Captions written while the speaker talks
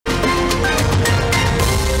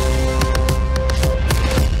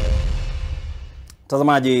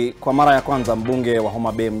Mtazamaji, kwa mara ya kwanza mbunge wa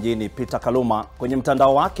Homa Bay mjini Peter Kaluma kwenye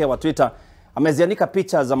mtandao wake wa Twitter amezianika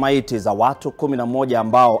picha za maiti za watu 11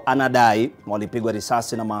 ambao anadai walipigwa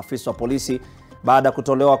risasi na maafisa wa polisi baada ya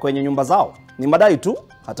kutolewa kwenye nyumba zao. Ni madai tu.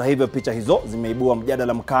 Hata hivyo, picha hizo zimeibua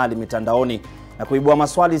mjadala mkali mitandaoni na kuibua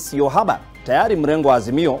maswali sio haba. Tayari mrengo wa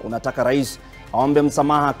Azimio unataka rais aombe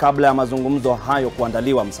msamaha kabla ya mazungumzo hayo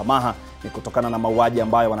kuandaliwa. Msamaha ni kutokana na mauaji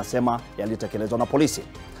ambayo wanasema yalitekelezwa na polisi.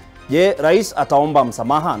 Je, rais ataomba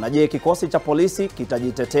msamaha? Na je, kikosi cha polisi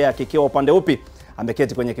kitajitetea kikiwa upande upi?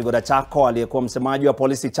 Ameketi kwenye kigoda chako aliyekuwa msemaji wa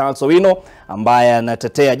polisi Charles Owino ambaye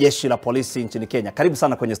anatetea jeshi la polisi nchini Kenya. Karibu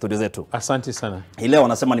sana kwenye studio zetu. Asante sana. Hii leo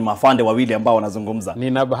wanasema ni mafande wawili ambao wanazungumza.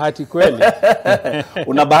 Nina bahati kweli.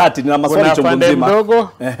 Una bahati, nina maswali chungu mzima. Kuna mdogo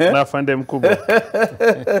na afande mkubwa.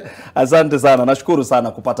 Asante sana. Nashukuru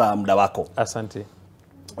sana kupata muda wako. Asante.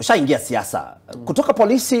 Ushaingia siasa. Kutoka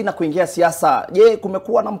polisi na kuingia siasa, je,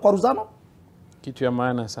 kumekuwa na mkwaruzano? Kitu ya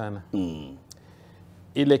maana sana.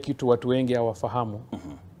 Ile kitu watu wengi hawafahamu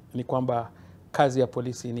ni kwamba kazi ya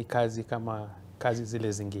polisi ni kazi kama kazi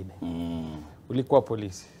zile zingine. Ulikuwa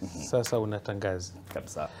polisi, sasa unatangaza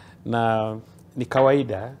kabisa. Na ni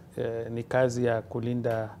kawaida, ni kazi ya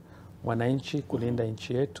kulinda wananchi, kulinda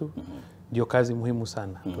nchi yetu. Ndio kazi muhimu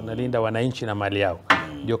sana. Tunalinda wananchi na mali yao.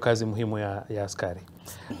 Ndio kazi muhimu ya askari.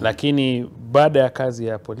 Lakini baada ya kazi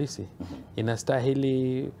ya polisi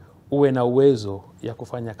inastahili uwe na uwezo ya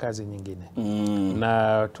kufanya kazi nyingine.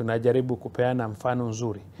 Na tunajaribu kupeana mfano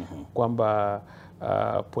nzuri kwamba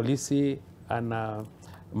polisi ana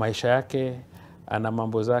maisha yake, ana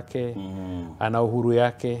mambo zake, ana uhuru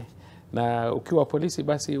yake, na ukiwa polisi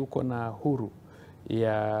basi uko na huru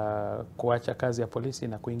ya kuacha kazi ya polisi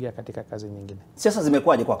na kuingia katika kazi nyingine. Siasa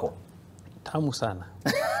zimekuwaje kwako? Tamu sana.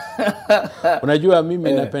 Unajua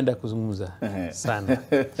mimi napenda kuzungumza sana.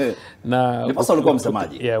 Na Nipasa ulikuwa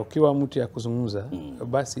msemaji. Ukiwa mtu ya kuzungumza,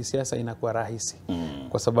 basi siasa inakuwa rahisi.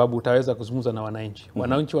 Kwa sababu utaweza kuzungumza na wananchi.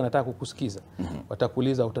 Wananchi wanataka kukusikiza.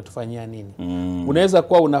 Watakuuliza utatufanyia nini. Unaweza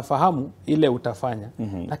kuwa unafahamu ile utafanya,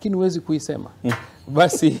 lakini huwezi kuisema.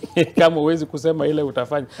 Basi kama huwezi kusema ile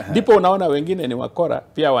utafanya, ndipo unaona wengine ni wakora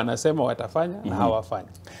pia wanasema watafanya na hawafanyi.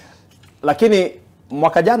 Lakini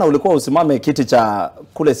mwaka jana ulikuwa usimame kiti cha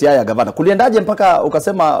kule Siaya gavana. Kuliendaje mpaka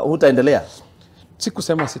ukasema hutaendelea?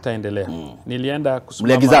 Sikusema sitaendelea.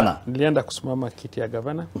 Nilienda kusimama kiti ya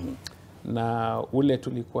gavana. Na ule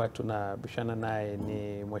tulikuwa tunabishana naye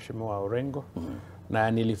ni Mheshimiwa Orengo.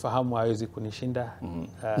 Na nilifahamu hawezi kunishinda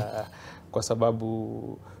kwa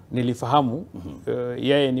sababu nilifahamu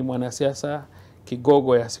yeye ni mwanasiasa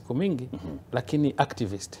kigogo ya siku mingi, lakini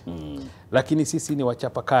activist. Lakini sisi ni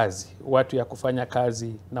wachapa kazi, watu ya kufanya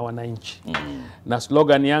kazi na wananchi. Na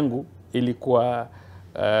slogan yangu ilikuwa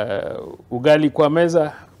ugali kwa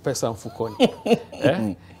meza, pesa mfukoni.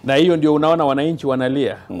 Na hiyo ndio unaona wananchi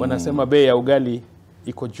wanalia, wanasema bei ya ugali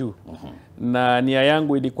iko juu. Na nia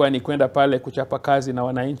yangu ilikuwa ni kwenda pale kuchapa kazi na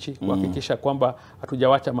wananchi, kuhakikisha kwamba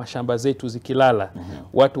hatujawacha mashamba zetu zikilala.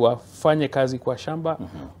 Watu wafanye kazi kwa shamba,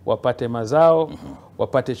 wapate mazao,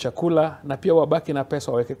 wapate chakula, na pia wabaki na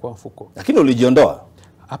pesa waweke kwa mfuko. Lakini ulijiondoa?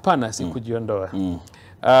 Hapana, sikujiondoa.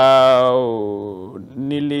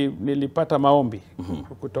 Nilipata maombi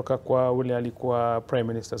kutoka kwa ule alikuwa Prime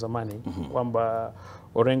Minister zamani kwamba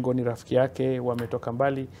Orengo ni rafiki yake, wametoka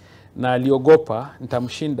mbali, na aliogopa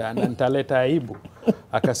nitamshinda na nitaleta aibu.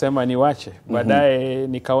 Akasema niwache. Baadaye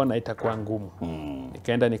nikaona itakuwa ngumu.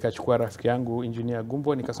 Nikaenda nikachukua rafiki yangu Engineer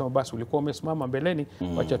Gumbo, nikasema basi ulikuwa umesimama mbeleni,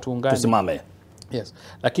 wacha tuungane. Tusimame. Yes.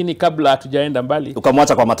 Lakini kabla hatujaenda mbali,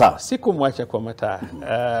 ukamwacha kwa mataa? Sikumwacha kwa mataa.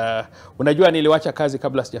 Unajua niliwacha kazi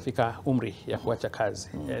kabla sijafika umri ya kuacha kazi.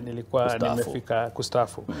 Nilikuwa nimefika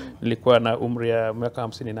kustafu. Nilikuwa na umri ya miaka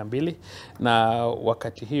 52 na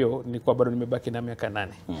wakati hiyo nilikuwa bado nimebaki na miaka 8.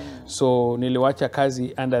 So niliwacha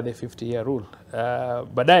kazi under the 50-year rule.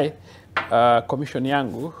 Baadaye commission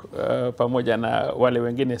yangu pamoja na wale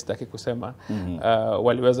wengine sitaki kusema,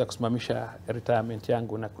 waliweza kusimamisha retirement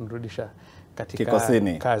yangu na kunirudisha katika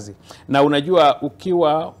kikosini kazi. Na unajua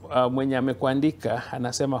ukiwa mwenye amekuandika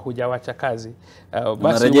anasema hujawacha kazi,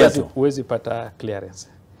 basi huwezi pata clearance.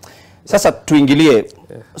 Sasa tuingilie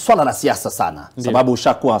swala la siasa sana. Sababu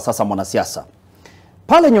ushakuwa sasa mwanasiasa.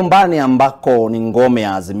 Pale nyumbani ambako ni ngome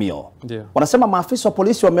ya Azimio, wanasema maafisa wa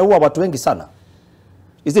polisi wameua watu wengi sana.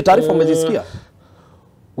 Hizi taarifa umezisikia?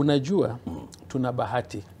 Unajua tuna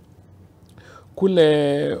bahati.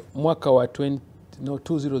 Kule mwaka wa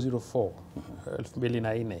 2004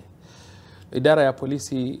 2004 idara ya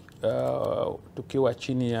polisi tukiwa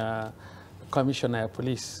chini ya commissioner ya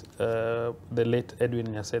polisi the late Edwin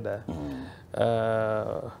Nyaseda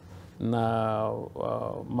na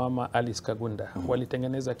Mama Alice Kagunda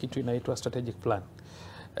walitengeneza kitu inaitwa strategic plan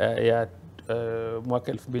ya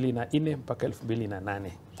mwaka 2004 mpaka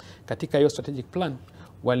 2008. Katika hiyo strategic plan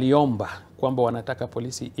waliomba kwamba wanataka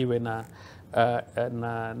polisi iwe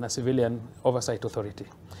na civilian oversight authority.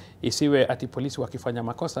 Isiwe ati polisi wakifanya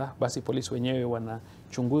makosa basi polisi wenyewe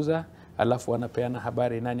wanachunguza alafu wanapeana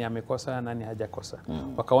habari nani amekosa nani hajakosa.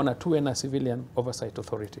 Wakaona tuwe na civilian oversight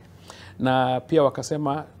authority. Na pia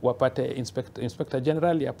wakasema wapate inspector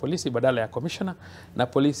general ya polisi badala ya commissioner, na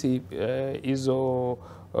polisi hizo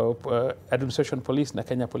administration police na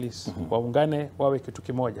Kenya police waungane wawe kitu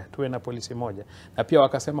kimoja, tuwe na polisi moja. Na pia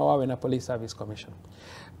wakasema wawe na police service commission.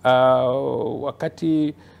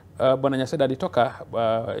 Wakati Bwana Nyaseda alitoka,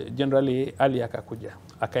 Generally Ali akakuja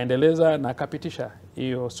akaendeleza na akapitisha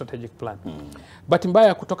hiyo strategic plan. Bahati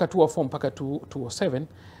mbaya kutoka 2004 mpaka 2007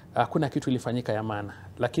 hakuna kitu ilifanyika ya maana,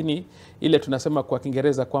 lakini ile tunasema kwa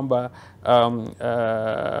Kiingereza kwamba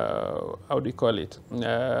how do you call it,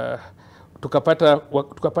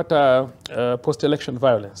 tukapata post election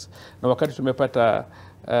violence, na wakati tumepata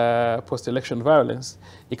post election violence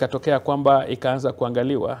ikatokea kwamba ikaanza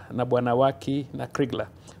kuangaliwa na Bwana Waki na Krigler,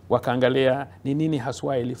 wakaangalia ni nini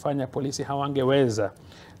haswa ilifanya polisi hawangeweza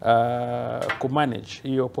kumanage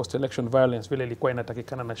hiyo post election violence vile ilikuwa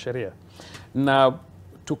inatakikana na sheria, na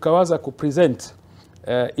tukawaza kupresent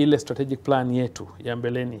ile strategic plan yetu ya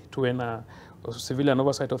mbeleni, tuwe na civilian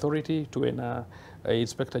oversight authority, tuwe na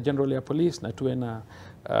inspector general ya police, na tuwe na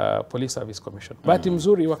police service commission. Bahati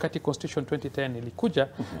mzuri wakati constitution 2010 ilikuja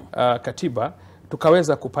katiba,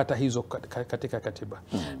 tukaweza kupata hizo katika katiba.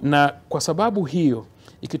 Na kwa sababu hiyo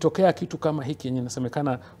ikitokea kitu kama hiki yenye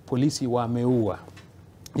inasemekana polisi wameua,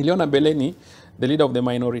 niliona mbeleni the leader of the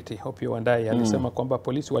minority Opio Wandai alisema kwamba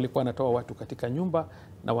polisi walikuwa wanatoa watu katika nyumba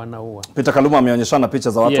na wanaua. Peter Kaluma ameonyeshana picha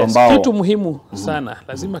za watu ambao kitu muhimu sana,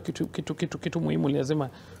 lazima kitu muhimu lazima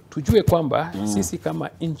tujue kwamba sisi kama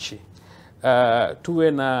nchi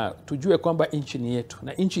tujue kwamba nchi ni yetu,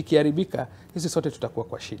 na nchi ikiharibika sisi sote tutakuwa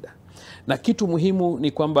kwa shida. Na kitu muhimu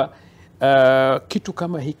ni kwamba kitu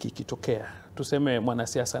kama hiki kitokea, tuseme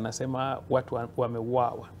mwanasiasa anasema watu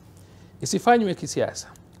wameuawa, isifanywe kisiasa,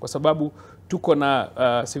 kwa sababu tuko na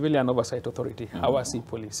civilian oversight authority, hawasi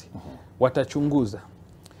polisi, watachunguza.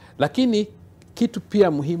 Lakini kitu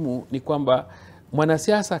pia muhimu ni kwamba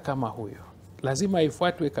mwanasiasa kama huyo lazima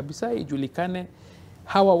ifuatwe kabisa, ijulikane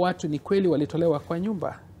hawa watu ni kweli walitolewa kwa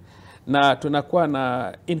nyumba, na tunakuwa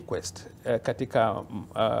na inquest katika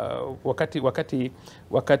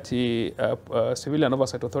wakati civilian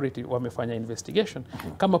oversight authority wamefanya investigation.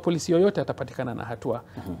 Kama polisi yoyote atapatikana na hatua,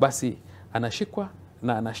 basi anashikwa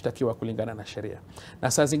na anashtakiwa kulingana na sheria.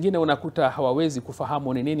 Na saa zingine unakuta hawawezi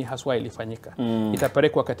kufahamu ni nini haswa ilifanyika,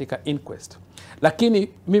 itapelekwa katika inquest. Lakini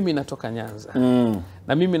mimi natoka Nyanza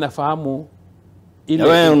na mimi nafahamu ile,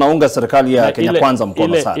 wewe unaunga serikali ya Kenya Kwanza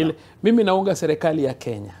mkono sana. Mimi naunga serikali ya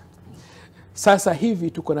Kenya. Sasa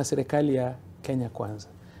hivi tuko na serikali ya Kenya Kwanza,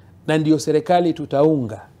 na ndio serikali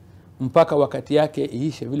tutaunga mpaka wakati yake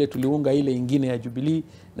iishe, vile tuliunga ile ingine ya Jubilee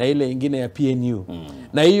na ile ingine ya PNU.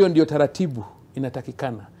 Na hiyo ndio taratibu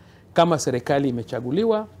inatakikana. Kama serikali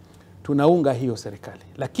imechaguliwa, tunaunga hiyo serikali.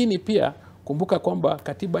 Lakini pia kumbuka kwamba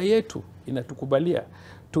katiba yetu inatukubalia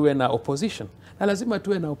tuwe na opposition, na lazima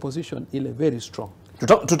tuwe na opposition ile very strong.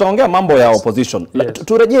 Tutaongea mambo ya opposition. Yes.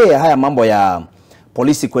 Turejee haya mambo ya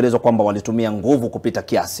polisi kuelezwa kwamba walitumia nguvu kupita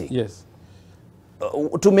kiasi. Yes.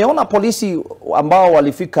 Tumeona polisi ambao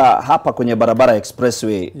walifika hapa kwenye barabara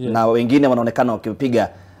expressway, na wengine wanaonekana wakipiga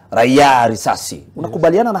raia risasi.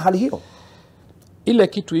 Unakubaliana na hali hiyo? Ile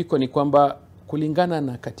kitu iko ni kwamba kulingana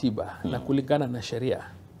na katiba na kulingana na sheria,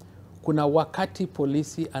 kuna wakati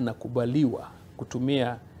polisi anakubaliwa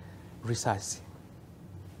kutumia risasi.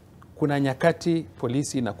 Kuna nyakati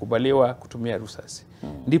polisi inakubaliwa kutumia risasi.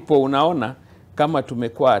 Ndipo unaona kama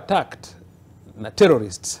tumekuwa attacked na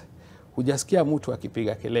terrorists, hujasikia mtu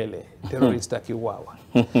akipiga kelele terrorist akiuawa.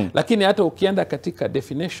 Lakini hata ukienda katika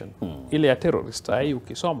definition ile ya terrorist hii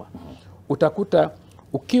ukisoma, utakuta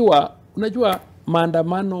ukiwa unajua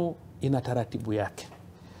maandamano ina taratibu yake.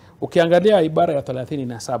 Ukiangalia ibara ya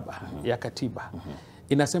 37 ya katiba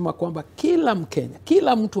inasema kwamba kila Mkenya,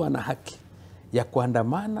 kila mtu ana haki ya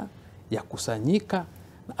kuandamana, ya kusanyika,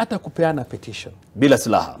 na hata kupeana petition bila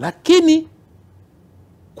silaha, lakini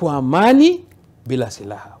kwa amani, bila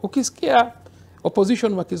silaha. Ukisikia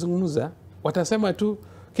opposition wakizungumza, watasema tu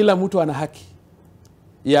kila mtu ana haki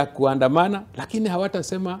ya kuandamana, lakini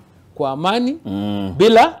hawatasema kwa amani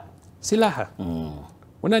bila silaha.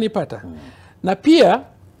 Unanipata? Na pia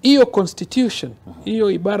hiyo constitution,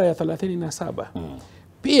 hiyo ibara ya 37,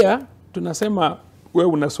 pia tunasema,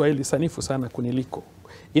 wewe una Swahili sanifu sana kuniliko,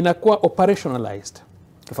 inakuwa operationalized,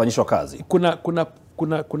 kufanyishwa kazi.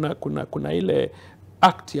 Kuna ile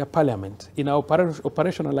act ya parliament ina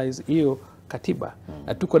operationalize hiyo katiba.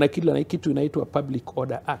 Na tuko na kitu inaitwa Public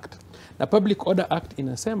Order Act. Na Public Order Act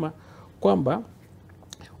inasema kwamba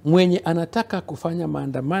mwenye anataka kufanya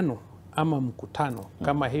maandamano ama mkutano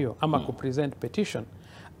kama hiyo ama kupresent petition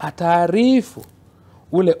ataarifu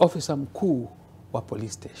ule ofisa mkuu wa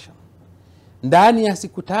police station ndani ya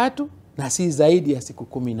siku 3 na si zaidi ya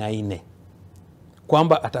siku 14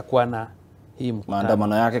 kwamba atakuwa na hii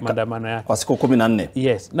maandamano yake kwa siku 14.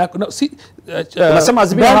 Yes. Unasema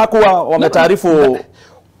Azimio hakuwa wametaarifu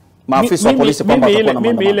maafisa wa polisi kwamba atakuwa na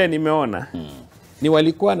maandamano. Mimi ile nimeona ni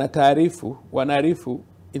walikuwa na wanaarifu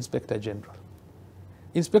Inspector General.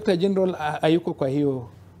 Inspector General hayuko kwa hiyo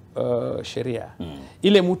sheria.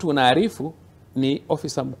 Ile mtu unaarifu ni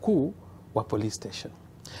ofisa mkuu wa police station.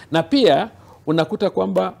 Na pia unakuta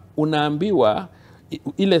kwamba unaambiwa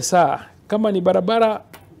ile saa kama ni barabara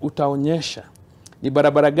utaonyesha ni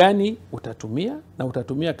barabara gani utatumia na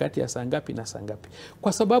utatumia kati ya saa ngapi na saa ngapi.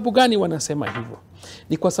 Kwa sababu gani wanasema hivyo?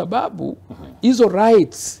 Ni kwa sababu hizo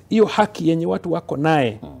rights, hiyo haki yenye watu wako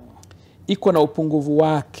naye iko na upungufu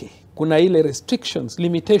wake. Kuna ile restrictions,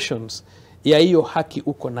 limitations ya hiyo haki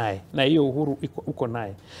uko naye na hiyo uhuru uko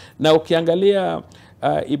naye. Na ukiangalia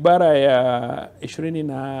ibara ya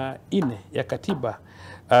 24 ya katiba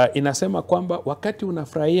inasema kwamba wakati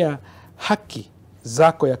unafurahia haki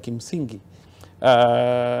zako ya kimsingi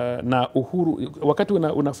na uhuru, wakati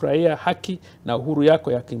unafurahia haki na uhuru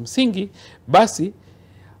yako ya kimsingi, basi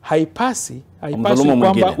haipasi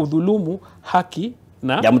kwamba udhulumu haki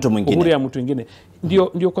na ya mtu mwingine, uhuru ya mtu mwingine.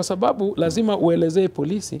 Ndio kwa sababu lazima uelezee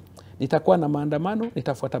polisi, nitakuwa na maandamano,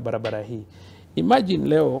 nitafuata barabara hii. Imagine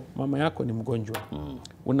leo mama yako ni mgonjwa.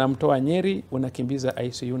 Unamtoa Nyeri, unakimbiza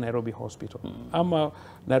ICU Nairobi Hospital ama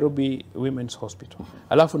Nairobi Women's Hospital.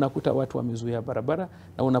 Alafu nakuta watu wamezuia barabara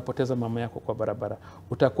na unapoteza mama yako kwa barabara.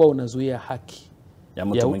 Utakuwa unazuia haki ya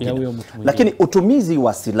mtu mwingine. Lakini utumizi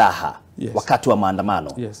wa silaha wakati wa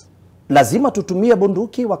maandamano. Lazima tutumie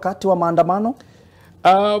bunduki wakati wa maandamano?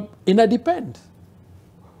 Ina depend.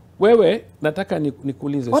 Wewe nataka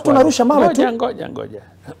nikuulize swali. Watu wanarusha mawe tu. Ngoja.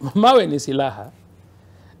 Mawe ni silaha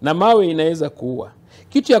na mawe inaweza kuua.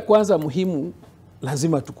 Kitu ya kwanza muhimu,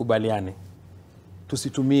 lazima tukubaliane.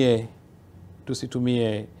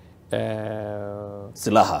 Tusitumie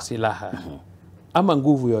silaha ama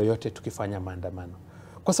nguvu yoyote tukifanya maandamano.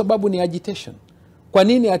 Kwa sababu ni agitation. Kwa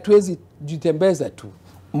nini hatuwezi jitembeza tu?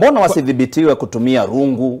 Mbona wasidhibitiwe kutumia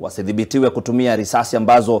rungu, wasidhibitiwe kutumia risasi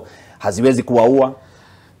ambazo haziwezi kuwaua?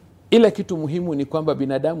 Ile kitu muhimu ni kwamba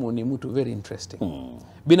binadamu ni mtu very interesting.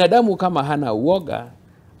 Binadamu kama hana uoga,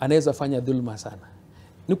 anaweza fanya dhulma sana.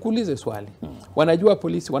 Nikuulize swali. Wanajua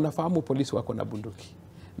polisi, wanafahamu polisi wako na bunduki.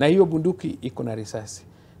 Na hiyo bunduki iko na risasi.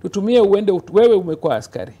 Tutumie wewe umekuwa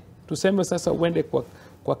askari. Tuseme sasa uende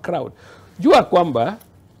kwa crowd. Jua kwamba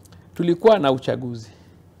tulikuwa na uchaguzi.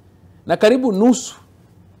 Na karibu nusu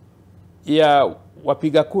ya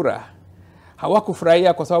wapiga kura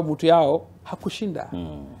hawakufurahia kwa sababu mtu yao hakushinda.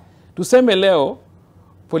 Tuseme leo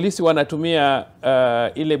polisi wanatumia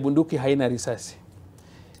ile bunduki haina risasi.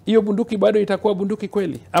 Hiyo bunduki bado itakuwa bunduki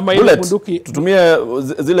kweli? Ama ile bunduki tutumie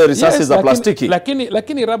zile risasi za plastiki?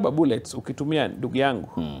 Lakini rubber bullets ukitumia, ndugu yangu,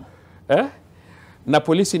 na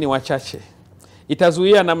polisi ni wachache,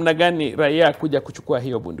 itazuia namna gani raia kuja kuchukua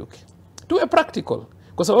hiyo bunduki? Tuwe practical,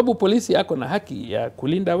 kwa sababu polisi yako na haki ya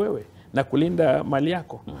kulinda wewe na kulinda mali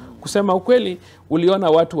yako. Kusema ukweli, uliona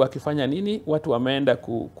watu wakifanya nini? Watu wameenda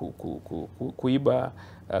kuiba,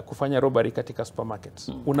 kufanya robbery katika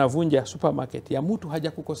supermarkets. Unavunja supermarket ya mtu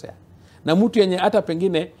hajakukosea, na mtu yenye hata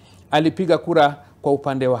pengine alipiga kura kwa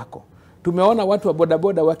upande wako. Tumeona watu wa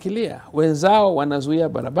bodaboda wakilia, wenzao wanazuia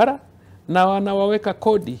barabara na wanawaweka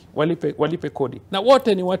kodi, walipe kodi, na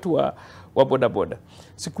wote ni watu wa bodaboda.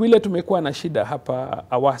 Siku ile tumekuwa na shida hapa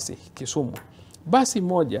Awasi, Kisumu. Basi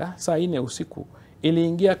moja saa 4 usiku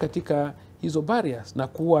iliingia katika hizo barriers na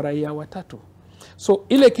kuua raia 3. So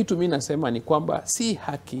ile kitu mimi nasema ni kwamba si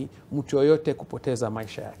haki mtu yoyote kupoteza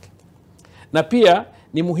maisha yake. Na pia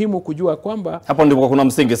ni muhimu kujua kwamba hapo ndipo kuna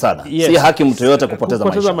msingi sana. Si haki mtu yoyote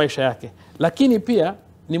kupoteza maisha yake. Lakini pia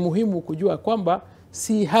ni muhimu kujua kwamba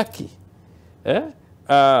si haki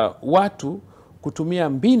watu kutumia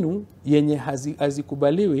mbinu yenye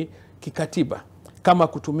hazikubaliwi kikatiba, kama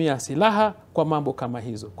kutumia silaha kwa mambo kama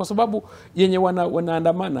hizo. Kwa sababu yenye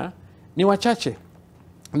wanaandamana ni wachache,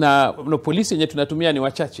 na polisi yenye tunatumia ni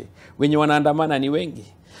wachache, wenye wanaandamana ni wengi.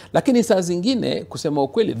 Lakini saa zingine, kusema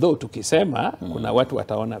ukweli, though tukisema kuna watu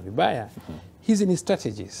wataona vibaya, hizi ni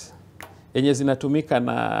strategies. yenye zinatumika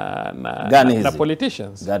na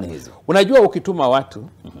politicians. Gani hizi? Unajua ukituma watu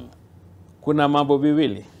kuna mambo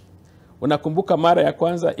viwili. Unakumbuka mara ya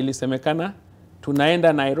kwanza ilisemekana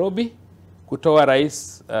tunaenda Nairobi kutoa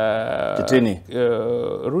rais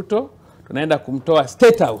Ruto, tunaenda kumtoa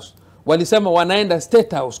State House. Walisema wanaenda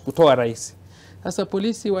State House kutoa rais. Sasa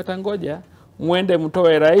polisi watangoja muende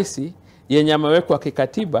mtoe rais yenye amewekwa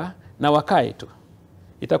kikatiba na wakae tu.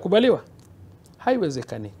 Itakubaliwa?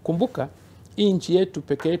 Haiwezekani. Kumbuka hii nchi yetu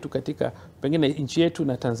pekee yetu katika pengine nchi yetu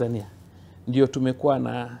na Tanzania ndio tumekuwa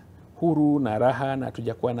na huru na raha na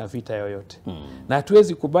hatujakuwa na vita yoyote. Na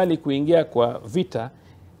hatuwezi kubali kuingia kwa vita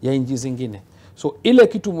ya nchi zingine. So ile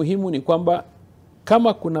kitu muhimu ni kwamba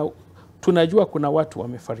kama tunajua kuna watu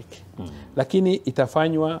wamefariki, lakini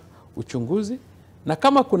itafanywa uchunguzi, na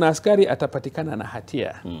kama kuna askari atapatikana na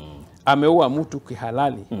hatia, ameua mtu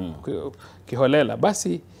kihalali, kiholela,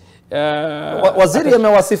 basi waziri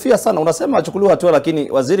amewasifia sana, unasema achukuliwa hatua,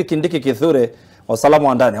 lakini waziri Kindiki Kithure wa usalama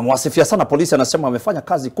wa ndani amewasifia sana polisi, anasema wamefanya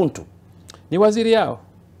kazi kuntu. Ni waziri yao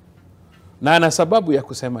na ana sababu ya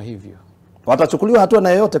kusema hivyo. Watachukuliwa hatua na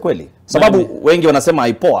yoyote kweli? Sababu wengi wanasema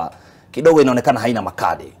haipoa, kidogo inaonekana haina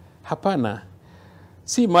makali. Hapana.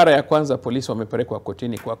 Si mara ya kwanza polisi wamepelekwa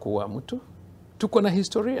kotini kwa kuua mtu. Tuko na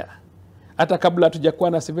historia. Hata kabla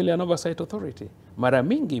hatujakuwa na Civilian Oversight Authority, mara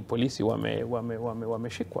mingi polisi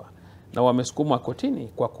wameshikwa na wamesukumwa kotini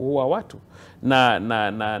kwa kuua watu.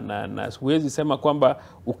 Na huwezi sema kwamba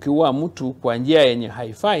ukiua mtu kwa njia yenye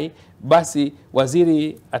haifai basi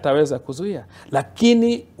waziri ataweza kuzuia.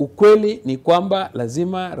 Lakini ukweli ni kwamba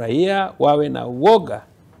lazima raia wawe na uoga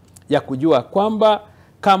ya kujua kwamba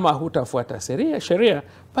kama hutafuata sheria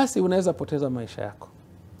basi unaweza poteza maisha yako.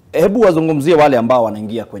 Hebu wazungumzie wale ambao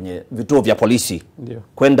wanaingia kwenye vituo vya polisi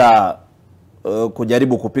kwenda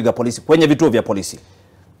kujaribu kupiga polisi kwenye vituo vya polisi.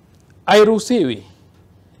 Hairuhusiwi.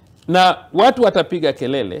 Na watu watapiga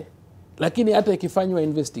kelele, lakini hata ikifanywa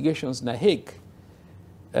investigations na Hague,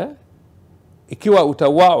 ikiwa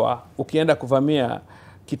utauawa ukienda kuvamia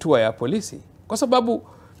kituo ya polisi, kwa sababu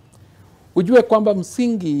ujue kwamba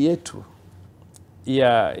msingi yetu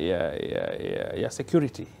ya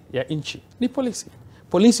security ya nchi ni polisi.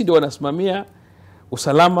 Polisi ndio wanasimamia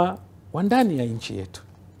usalama wa ndani ya nchi yetu.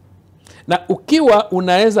 Na ukiwa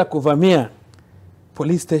unaweza kuvamia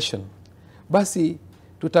police station, basi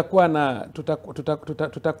tutakuwa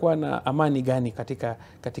na amani gani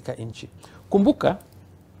katika nchi? Kumbuka,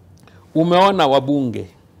 umeona wabunge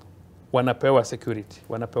wanapewa security,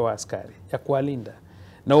 wanapewa askari ya kuwalinda.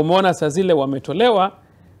 Na umeona saa zile wametolewa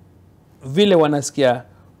vile wanasikia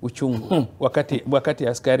uchungu wakati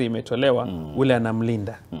askari imetolewa, ule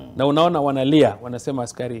anamlinda. Na unaona wanalia, wanasema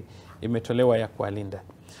askari imetolewa ya kuwalinda.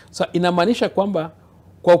 So inamaanisha kwamba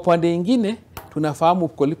kwa upande mwingine tunafahamu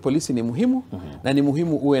polisi ni muhimu, na ni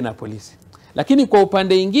muhimu uwe na polisi. Lakini kwa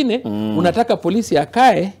upande mwingine unataka polisi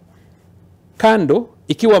akae kando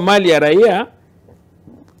ikiwa mali ya raia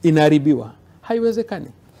inaharibiwa. Haiwezekani.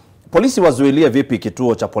 Polisi wazuilie vipi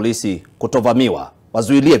kituo cha polisi kutovamiwa?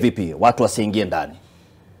 Wazuilie vipi watu wasiingie ndani?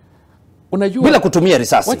 Unajua, bila kutumia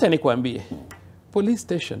risasi. Wacha nikwambie, police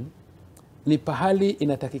station ni pahali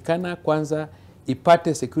inatakikana kwanza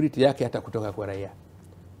ipate security yake hata kutoka kwa raia.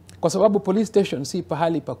 Kwa sababu police station si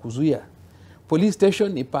pahali pa kuzuia. Police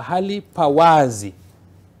station ni pahali pa wazi.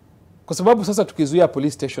 Kwa sababu sasa tukizuia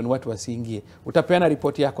police station watu wasiingie, utapeana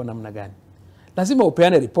ripoti yako namna gani? Lazima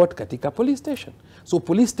upeane report katika police station. So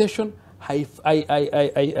police station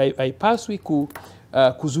haipaswi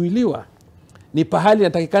kuzuiliwa. Ni pahali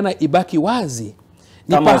inatakikana ibaki wazi.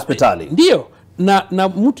 Kama hospitali. Ndio. Na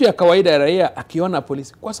mtu ya kawaida ya raia akiona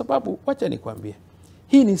polisi, kwa sababu wacha nikwambie,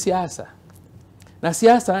 hii ni siasa. Na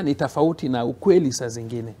siasa ni tofauti na ukweli saa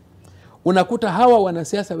zingine. Unakuta hawa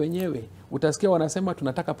wanasiasa wenyewe, utasikia wanasema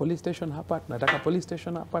tunataka police station hapa, tunataka police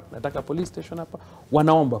station hapa, tunataka police station hapa,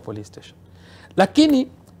 wanaomba police station. Lakini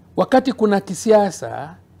wakati kuna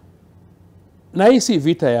kisiasa, na hii si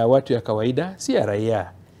vita ya watu ya kawaida, si ya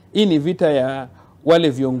raia. Hii ni vita ya wale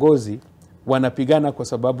viongozi wanapigana kwa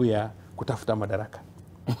sababu ya kutafuta madaraka.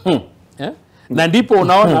 Na ndipo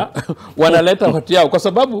unaona wanaleta watu yao, kwa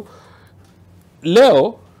sababu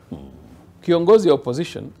leo kiongozi wa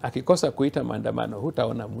opposition akikosa kuita maandamano,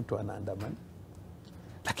 hutaona mtu anaandamana.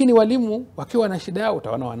 Lakini walimu wakiwa na shida yao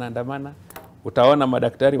utaona wanaandamana, utaona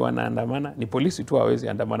madaktari wanaandamana. Ni polisi tu hawezi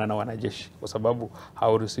andamana na wanajeshi kwa sababu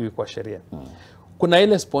hauruhusiwi kwa sheria. Kuna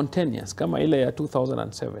ile spontaneous kama ile ya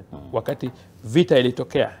 2007 wakati vita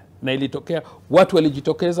ilitokea, na ilitokea watu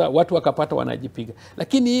walijitokeza, watu wakapata wanajipiga.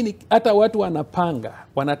 Lakini hii hata watu wanapanga,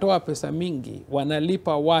 wanatoa pesa mingi,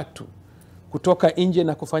 wanalipa watu kutoka nje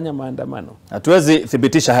na kufanya maandamano. Hatuwezi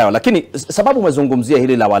thibitisha hayo, lakini sababu umezungumzia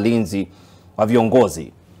hili la walinzi wa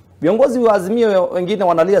viongozi. Viongozi wa Azimio wengine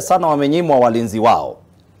wanalia sana wamenyimwa walinzi wao.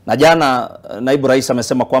 Na jana naibu rais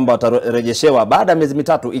amesema kwamba watarejeshewa baada ya miezi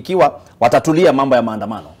mitatu ikiwa watatulia mambo ya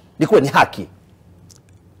maandamano. Ni haki.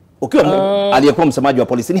 Ukiwa aliyekuwa msemaji wa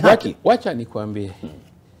polisi, ni haki. Wacha nikwambie.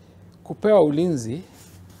 Kupewa ulinzi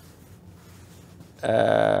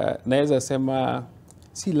naweza sema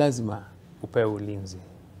si lazima upewe ulinzi.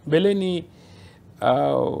 Mbeleni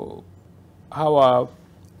hawa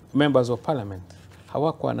members of parliament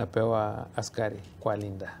hawakuwa wanapewa askari kwa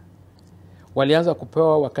linda. Walianza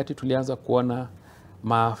kupewa wakati tulianza kuona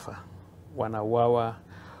maafa, wanauawa.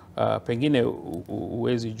 Pengine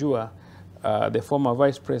uwezi jua, the former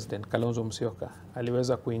vice president Kalonzo Musyoka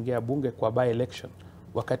aliweza kuingia bunge kwa by election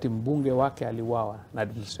wakati mbunge wake aliuawa na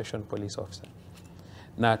administration police officer.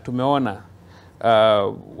 Na tumeona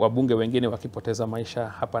wabunge wengine wakipoteza maisha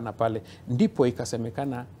hapa na pale, ndipo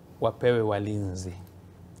ikasemekana wapewe walinzi.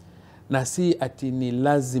 Na si ati ni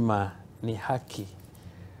lazima, ni haki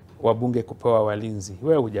wabunge kupewa walinzi.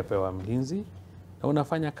 Wewe hujapewa mlinzi na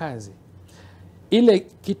unafanya kazi. Ile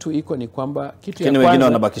kitu iko ni kwamba kitu ya kwanza, wengine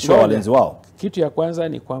wanabakishwa walinzi wao. Kitu ya kwanza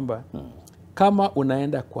ni kwamba kama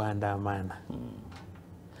unaenda kuandamana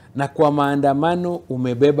na kwa maandamano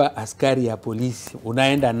umebeba askari ya polisi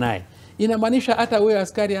unaenda naye, inamaanisha hata huyo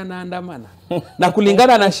askari anaandamana. Na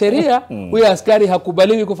kulingana na sheria huyo askari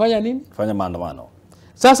hakubaliwi kufanya nini? Kufanya maandamano.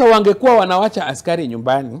 Sasa wangekuwa wanawacha askari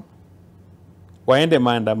nyumbani waende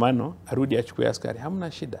maandamano, arudi achukue askari,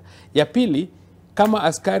 hamna shida. Ya pili, kama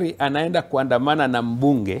askari anaenda kuandamana na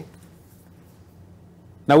mbunge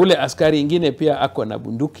na ule askari ingine pia ako na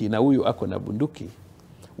bunduki na huyu ako na bunduki,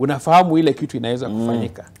 unafahamu ile kitu inaweza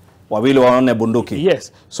kufanyika. Wawili waone bunduki.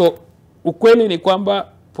 Yes. So ukweli ni kwamba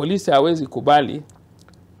polisi hawezi kubali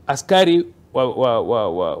askari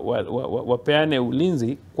wapeane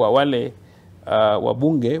ulinzi kwa wale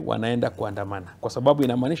wabunge wanaenda kuandamana, kwa sababu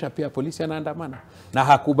inamaanisha pia polisi anaandamana na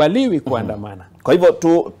hakubaliwi kuandamana. Kwa hivyo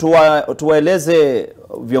tuwaeleze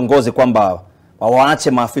viongozi kwamba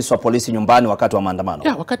waache maafisa wa polisi nyumbani wakati wa maandamano.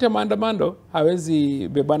 Wakati wa maandamano hawezi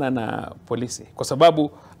bebana na polisi, kwa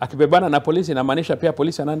sababu akibebana na polisi inamaanisha pia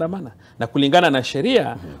polisi anaandamana, na kulingana na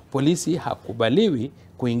sheria polisi hakubaliwi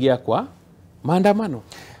kuingia kwa maandamano.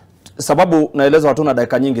 Sababu naeleza hatuna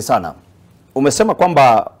dakika nyingi sana. Umesema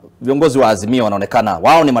kwamba viongozi wa Azimio wanaonekana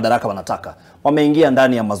wao ni madaraka wanataka, wameingia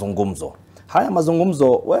ndani ya mazungumzo. Haya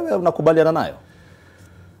mazungumzo wewe unakubaliana nayo?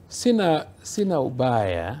 Sina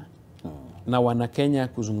ubaya na wana-Kenya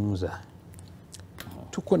kuzungumza.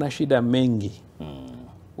 Tuko na shida mengi.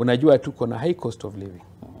 Unajua tuko na high cost of living.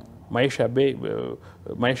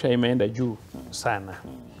 Maisha imeenda juu sana.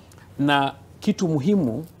 Na kitu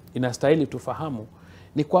muhimu inastahili tufahamu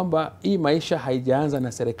ni kwamba hii maisha haijaanza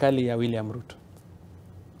na serikali ya William Ruto.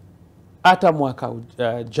 Hata mwaka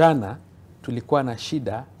jana tulikuwa na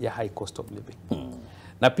shida ya high cost of living.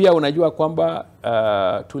 Na pia unajua kwamba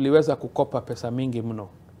tuliweza kukopa pesa mingi mno.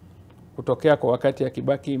 Kutokea kwa wakati ya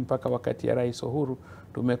Kibaki mpaka wakati ya Rais Uhuru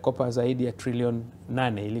tumekopa zaidi ya trilioni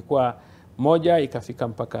 8. Ilikuwa moja ikafika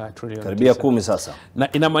mpaka trilioni karibia 10 sasa.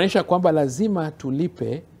 Na inamaanisha kwamba lazima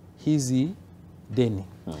tulipe hizi deni.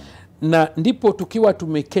 Na ndipo tukiwa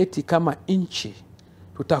tumeketi kama nchi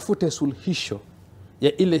tutafute suluhisho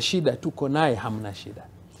ya ile shida tuko naye, hamna shida.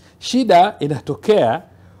 Shida inatokea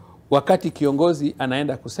wakati kiongozi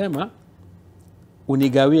anaenda kusema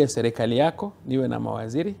unigawie serikali yako niwe na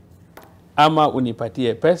mawaziri, ama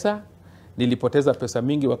unipatie pesa, nilipoteza pesa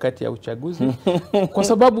mingi wakati ya uchaguzi. Kwa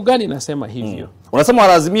sababu gani nasema hivyo? Unasema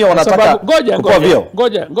Azimio wanataka kupewa vyeo.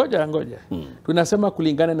 Ngoja. Tunasema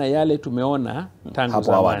kulingana na yale tumeona tangu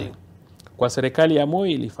zamani. Kwa serikali ya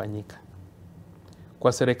Moi ilifanyika.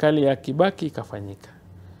 Kwa serikali ya Kibaki ikafanyika.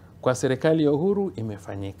 Kwa serikali ya Uhuru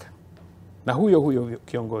imefanyika. Na huyo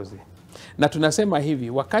kiongozi. Na tunasema hivi,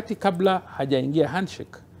 wakati kabla hajaingia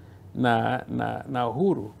handshake na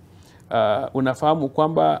Uhuru, unafahamu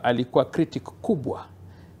kwamba alikuwa critic kubwa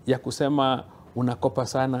ya kusema unakopa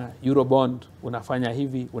sana, Eurobond,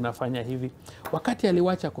 unafanya hivi. Wakati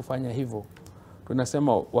aliwacha kufanya hivyo,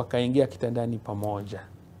 tunasema wakaingia kitandani pamoja.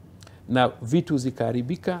 Na vitu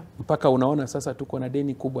zikaharibika mpaka unaona sasa tuko na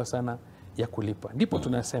deni kubwa sana ya kulipa. Ndipo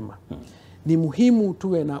tunasema ni muhimu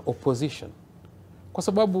tuwe na opposition. Kwa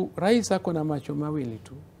sababu rais ako na macho mawili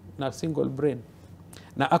tu na single brain.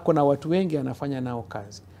 Na ako na watu wengi anafanya nao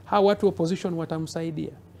kazi. Hawa watu opposition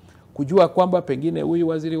watamsaidia kujua kwamba pengine huyu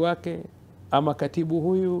waziri wake ama katibu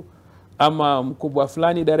huyu ama mkubwa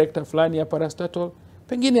fulani, director fulani ya parastatal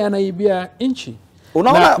pengine anaibia nchi.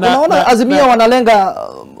 Unaona Azimio wanalenga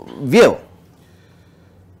vyeo.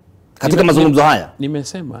 katika mazungumzo haya?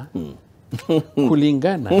 Nimesema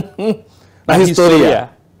kulingana na historia.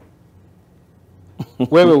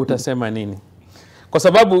 Wewe utasema nini? Kwa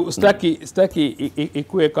sababu staki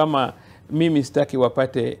ikue kama mimi staki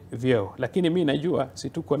wapate vyeo, lakini mimi najua si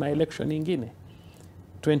tuko na election nyingine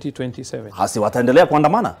 2027. Hasi wataendelea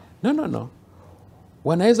kuandamana? No.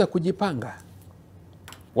 Wanaweza kujipanga.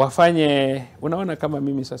 Wafanye, unaona kama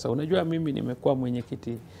mimi sasa, unajua mimi nimekuwa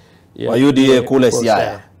mwenyekiti wa UDA kule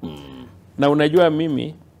Siaya. Na unajua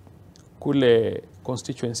mimi kule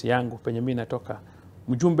constituency yangu penye mimi natoka,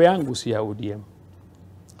 mjumbe yangu si ya ODM.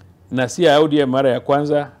 Na si ya ODM mara ya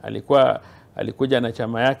kwanza, alikuja na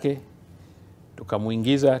chama yake,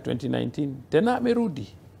 tukamuingiza 2019, tena amerudi.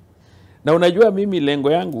 Na unajua mimi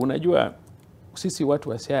lengo yangu, unajua sisi watu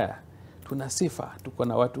wa Siaya tuna sifa, tuko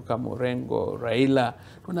na watu kama Orengo, Raila,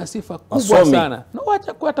 tuna sifa kubwa sana. Na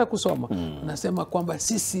wacha hata kusoma. Unasema kwamba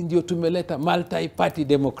sisi ndio tumeleta multi-party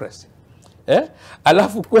democracy.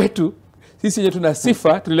 Alafu kwetu sisi ndio tuna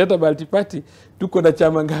sifa, tulileta multi-party, tuko na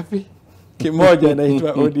chama ngapi? Kimoja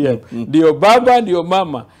inaitwa ODM. Ndio baba, ndio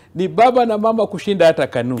mama. Ni baba na mama kushinda hata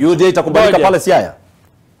kanuni. UDA itakubalika pale Siaya?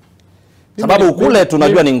 Sababu kule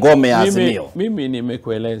tunajua ni ngome ya Azimio. Mimi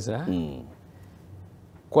nimekueleza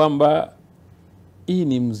kwamba hii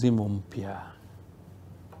ni mzimo mpya.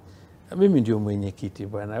 Mimi ndio mwenyekiti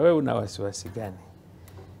bwana. Wewe una wasiwasi gani?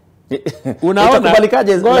 Unaona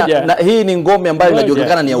itakubalikaje na hii ni ngome ambayo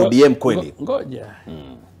inajulikana ni ya ODM kweli? Ngoja.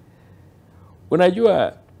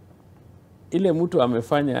 Unajua ile mtu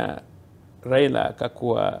amefanya Raila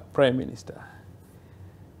akakuwa prime minister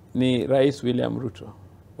ni Rais William Ruto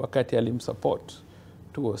wakati alimsupport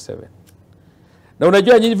 2007. Na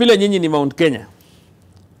unajua vile nyinyi ni Mount Kenya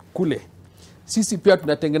kule, sisi pia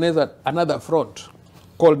tunatengeneza another front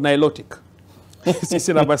called Nilotic.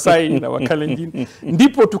 Sisi na Masai na Wakalenjin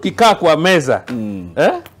ndipo tukikaa kwa meza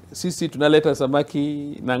sisi tunaleta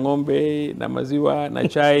samaki na ng'ombe na maziwa na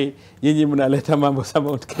chai, nyinyi mnaleta mambo za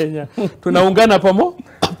Mount Kenya, tunaungana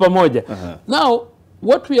pamoja. Now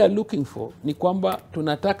what we are looking for ni kwamba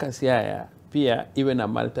tunataka Siaya pia iwe na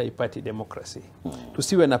multi-party democracy.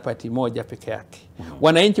 Tusiwe na party moja peke yake.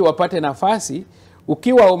 Wananchi wapate nafasi,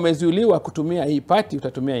 ukiwa umezuiliwa kutumia hii party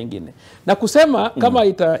utatumia nyingine. Na kusema kama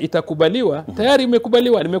itakubaliwa, tayari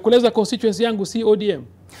imekubaliwa. Nimekueleza constituency yangu si ODM.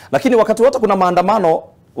 Lakini wakati wote kuna maandamano,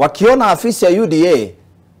 wakiona afisi ya UDA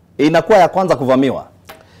inakuwa ya kwanza kuvamiwa.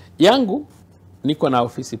 Yangu niko na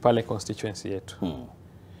ofisi pale constituency yetu.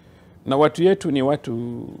 Na watu yetu ni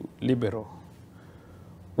watu liberal.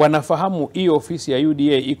 Wanafahamu hii ofisi ya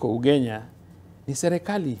UDA iko Ugenya ni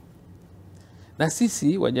serikali. Na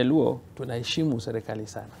sisi Wajaluo tunaheshimu serikali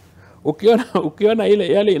sana. Ukiona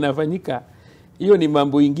yale inafanyika, hiyo ni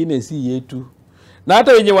mambo ingine si yetu. Na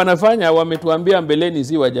hata wenye wanafanya wametuambia mbeleni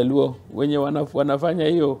si Wajaluo. Wenye wanafanya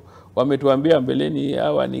hiyo wametuambia mbeleni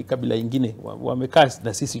hawa ni kabila ingine. Wamekaa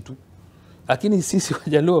na sisi tu. Lakini sisi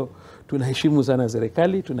Wajaluo tunaheshimu sana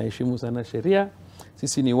serikali, tunaheshimu sana sheria.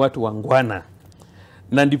 Sisi ni watu wangwana.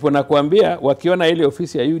 Na ndipo nakuambia wakiona ile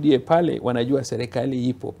ofisi ya UDA pale wanajua serikali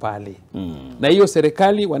ipo pale. Na hiyo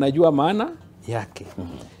serikali wanajua maana yake.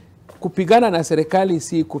 Kupigana na serikali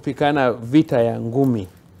si kupigana vita ya ngumi.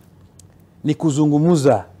 Ni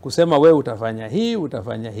kuzungumuza, kusema wewe utafanya hii,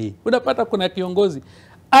 utafanya hii. Unapata kuna kiongozi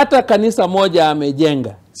hata kanisa moja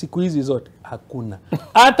amejenga siku hizi zote hakuna.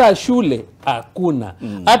 Hata shule hakuna.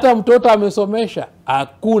 Hata mtoto amesomesha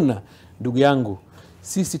hakuna. Ndugu yangu,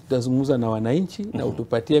 sisi tutazungumza na wananchi na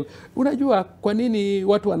utupatie. Unajua kwa nini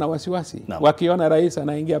watu wana wasiwasi? Wakiona rais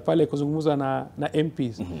anaingia pale kuzungumza na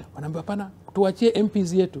MPs. Wanaambia hapana, tuachie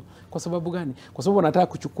MPs yetu. Kwa sababu gani? Kwa sababu wanataka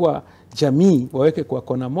kuchukua jamii waweke kwa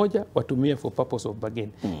kona moja, watumie for purpose of bargain.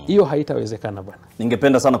 Hiyo haitawezekana bwana.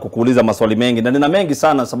 Ningependa sana kukuuliza maswali mengi na nina mengi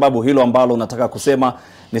sana, sababu hilo ambalo unataka kusema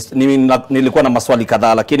nilikuwa na maswali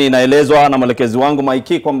kadhaa, lakini inaelezwa na mwelekezi wangu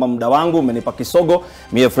Maiki kwamba muda wangu umenipa kisogo.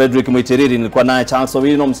 Mie Frederick Mwitiriri nilikuwa naye Charles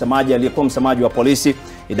Owino, msemaji aliyekuwa msemaji wa polisi,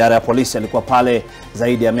 idara ya polisi, alikuwa pale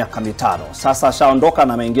zaidi ya miaka 5. Sasa ashaondoka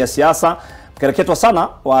na ameingia siasa. Kereketwa sana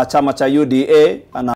wa chama cha UDA ana